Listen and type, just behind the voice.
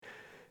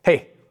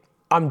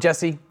I'm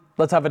Jesse.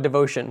 Let's have a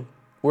devotion.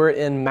 We're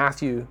in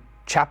Matthew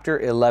chapter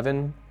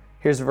 11.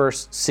 Here's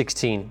verse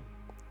 16.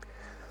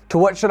 To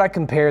what should I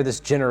compare this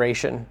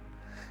generation?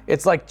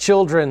 It's like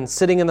children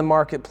sitting in the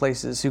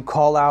marketplaces who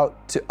call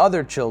out to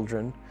other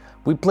children.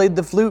 We played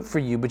the flute for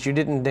you, but you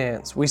didn't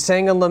dance. We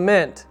sang a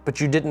lament,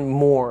 but you didn't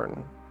mourn.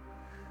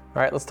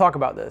 All right, let's talk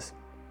about this.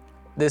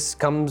 This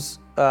comes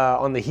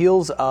on the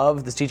heels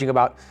of this teaching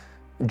about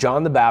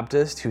John the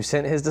Baptist, who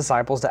sent his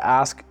disciples to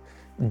ask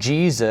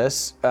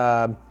Jesus,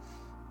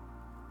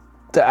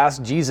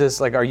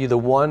 like, are you the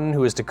one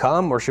who is to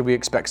come, or should we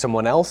expect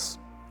someone else?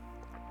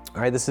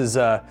 All right, this has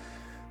a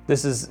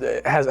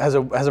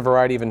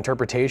variety of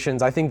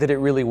interpretations. I think that it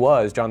really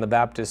was John the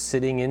Baptist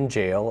sitting in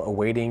jail,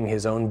 awaiting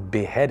his own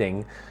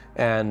beheading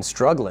and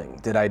struggling.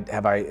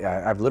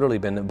 I've literally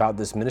been about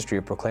this ministry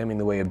of proclaiming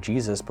the way of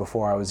Jesus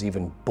before I was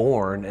even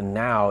born, and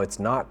now it's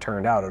not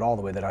turned out at all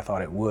the way that I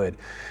thought it would.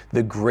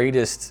 The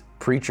greatest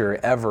preacher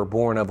ever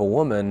born of a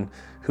woman,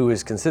 who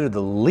is considered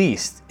the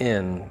least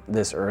in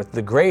this earth,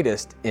 the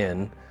greatest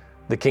in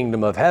the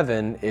kingdom of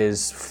heaven,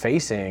 is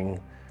facing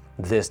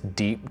this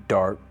deep,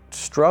 dark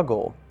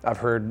struggle. I've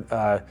heard,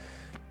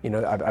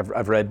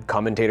 I've read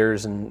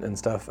commentators and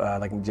stuff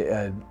like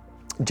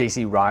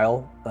J.C.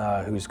 Ryle,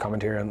 whose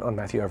commentary on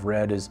Matthew I've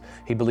read,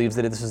 he believes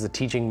that this was a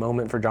teaching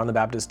moment for John the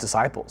Baptist's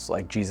disciples.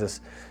 Like John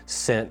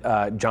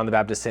the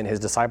Baptist sent his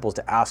disciples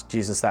to ask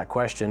Jesus that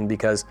question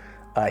because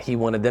he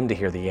wanted them to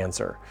hear the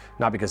answer,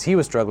 not because he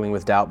was struggling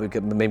with doubt,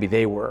 but maybe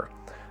they were.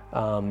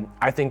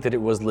 I think that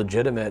it was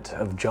legitimate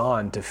of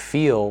John to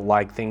feel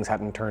like things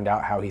hadn't turned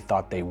out how he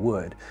thought they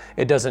would.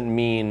 It doesn't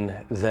mean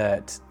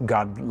that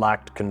God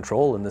lacked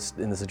control in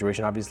the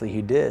situation. Obviously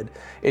he did.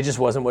 It just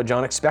wasn't what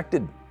John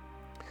expected.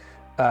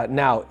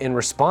 Now, in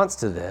response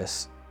to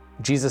this,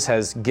 Jesus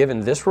has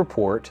given this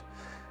report.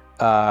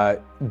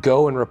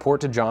 Go and report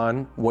to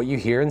John what you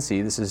hear and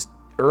see. This is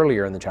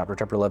earlier in the chapter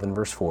 11,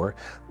 verse 4.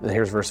 And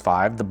here's verse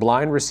 5. The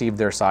blind receive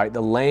their sight,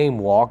 the lame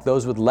walk,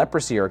 those with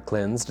leprosy are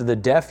cleansed, the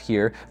deaf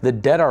hear, the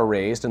dead are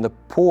raised, and the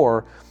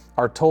poor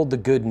are told the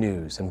good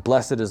news. And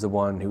blessed is the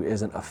one who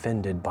isn't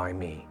offended by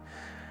me.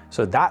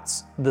 So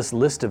that's this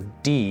list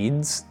of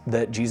deeds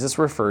that Jesus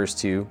refers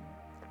to,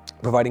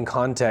 providing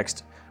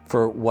context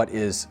for what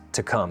is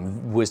to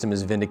come. Wisdom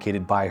is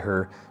vindicated by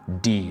her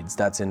deeds.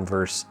 That's in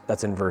verse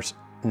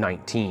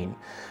 19.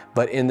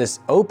 But in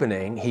this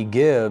opening, he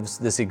gives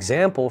this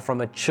example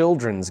from a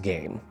children's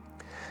game.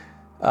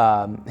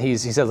 He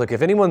says, look,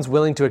 if anyone's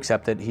willing to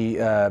accept that he,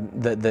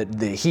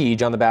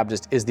 John the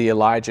Baptist, is the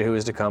Elijah who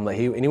is to come,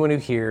 anyone who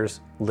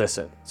hears,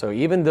 listen. So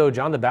even though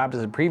John the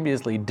Baptist had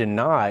previously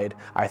denied,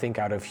 I think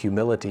out of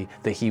humility,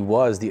 that he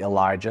was the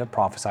Elijah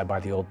prophesied by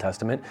the Old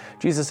Testament,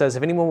 Jesus says,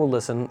 if anyone will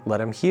listen, let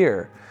him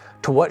hear.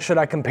 To what should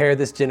I compare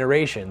this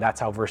generation?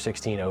 That's how verse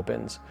 16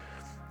 opens.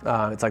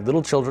 It's like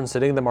little children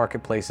sitting in the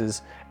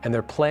marketplaces, and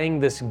they're playing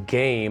this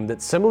game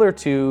that's similar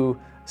to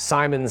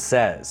Simon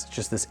Says,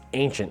 just this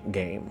ancient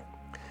game.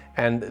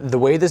 And the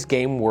way this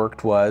game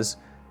worked was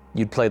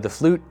you'd play the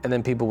flute and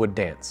then people would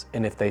dance.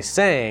 And if they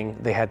sang,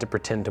 they had to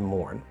pretend to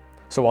mourn.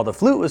 So while the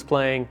flute was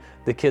playing,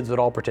 the kids would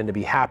all pretend to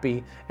be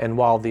happy. And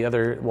while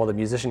the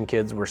musician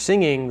kids were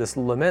singing this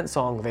lament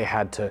song, they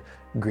had to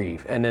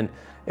grieve. And then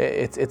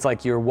it's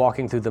like you're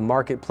walking through the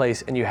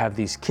marketplace and you have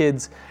these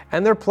kids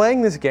and they're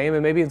playing this game,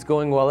 and maybe it's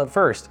going well at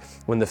first.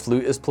 When the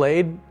flute is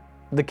played,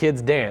 the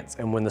kids dance.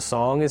 And when the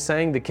song is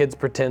sang, the kids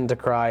pretend to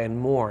cry and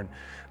mourn.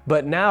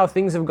 But now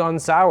things have gone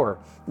sour.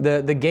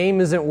 The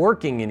game isn't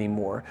working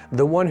anymore.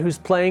 The one who's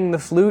playing the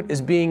flute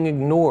is being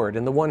ignored,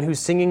 and the one who's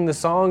singing the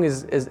song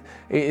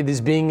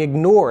is being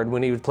ignored.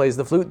 When he plays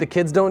the flute, the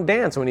kids don't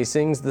dance. When he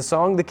sings the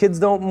song, the kids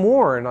don't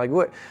mourn. Like,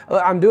 what?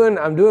 I'm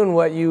doing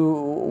what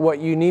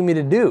you need me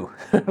to do.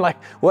 Like,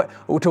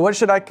 to what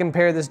should I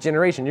compare this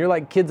generation? You're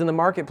like kids in the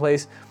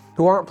marketplace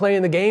who aren't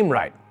playing the game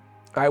right.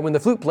 All right, when the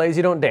flute plays,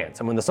 you don't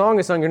dance. And when the song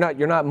is sung, you're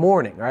not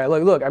mourning. All right,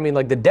 look,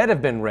 the dead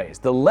have been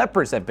raised. The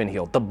lepers have been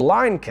healed. The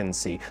blind can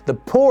see. The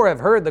poor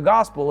have heard the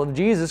gospel of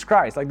Jesus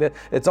Christ.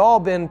 It's all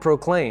been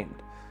proclaimed.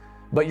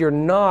 But you're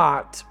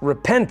not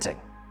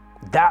repenting.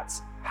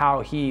 That's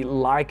how he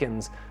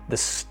likens the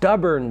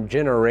stubborn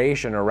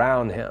generation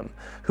around him,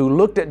 who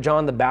looked at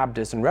John the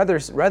Baptist, and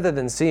rather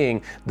than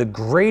seeing the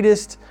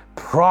greatest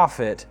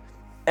prophet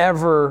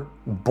ever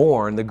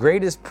born, the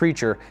greatest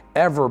preacher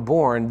ever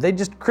born, they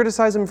just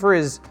criticize him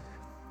for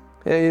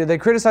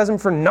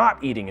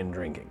not eating and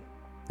drinking,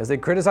 as they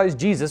criticize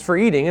Jesus for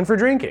eating and for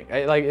drinking.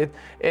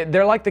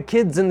 They're like the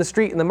kids in the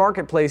street in the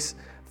marketplace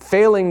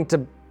failing to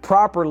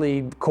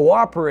properly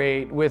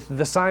cooperate with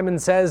the Simon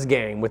Says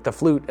gang with the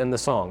flute and the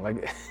song.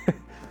 Like,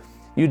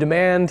 you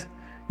demand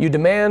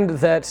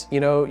that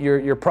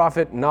your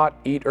prophet not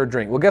eat or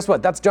drink. Well, guess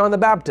what? That's John the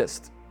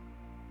Baptist.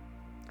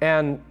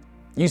 And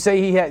you say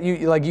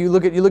you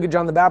look at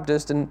John the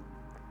Baptist and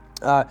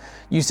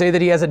you say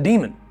that he has a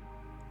demon.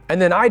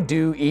 And then I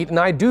do eat and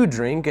I do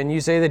drink, and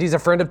you say that he's a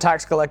friend of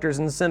tax collectors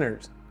and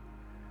sinners.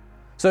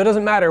 So it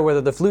doesn't matter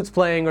whether the flute's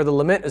playing or the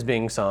lament is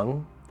being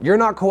sung. You're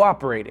not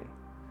cooperating.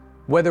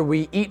 Whether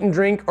we eat and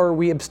drink or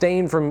we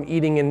abstain from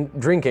eating and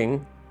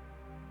drinking,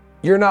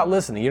 you're not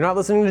listening. You're not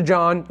listening to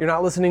John. You're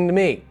not listening to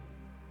me.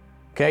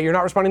 Okay, you're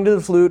not responding to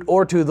the flute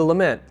or to the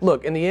lament.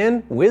 Look, in the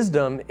end,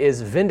 wisdom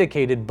is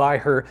vindicated by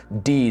her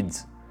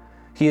deeds.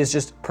 He has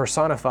just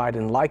personified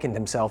and likened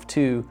himself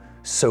to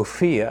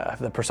Sophia,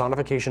 the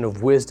personification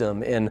of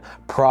wisdom in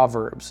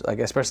Proverbs, like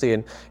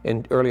especially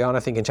in early on, I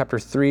think in chapter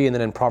 3, and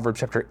then in Proverbs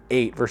chapter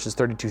 8, verses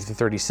 32 through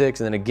 36,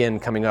 and then again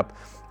coming up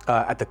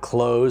at the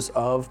close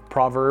of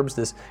Proverbs.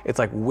 It's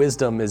like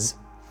wisdom is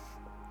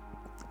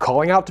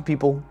calling out to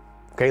people.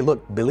 Okay,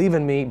 look, believe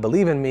in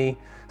me,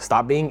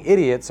 stop being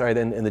idiots, right,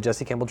 in the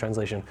Jesse Campbell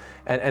translation.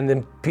 And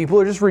then people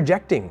are just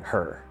rejecting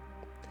her.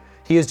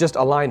 He has just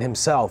aligned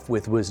himself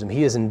with wisdom.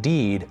 He is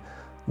indeed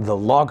the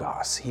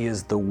Logos. He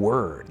is the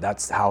Word.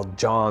 That's how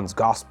John's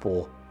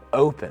gospel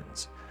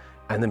opens.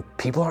 And then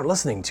people aren't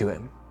listening to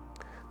him.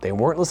 They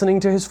weren't listening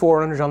to his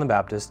forerunner, John the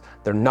Baptist.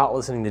 They're not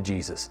listening to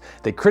Jesus.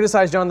 They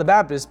criticized John the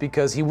Baptist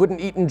because he wouldn't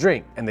eat and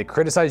drink. And they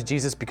criticized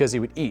Jesus because he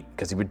would eat,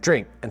 because he would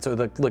drink. And so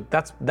look,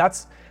 that's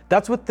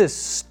what this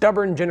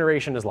stubborn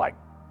generation is like.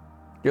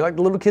 You're like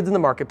the little kids in the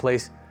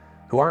marketplace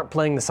who aren't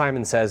playing the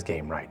Simon Says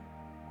game right.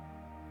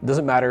 It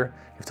doesn't matter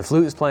if the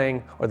flute is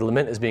playing or the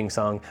lament is being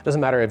sung. It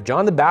doesn't matter if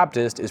John the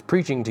Baptist is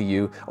preaching to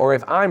you or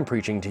if I'm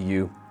preaching to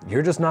you.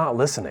 You're just not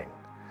listening.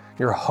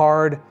 You're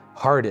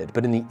hard-hearted.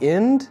 But in the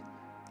end,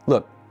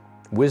 look,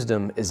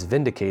 wisdom is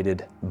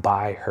vindicated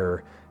by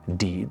her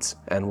deeds.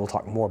 And we'll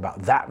talk more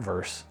about that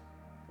verse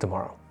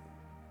tomorrow.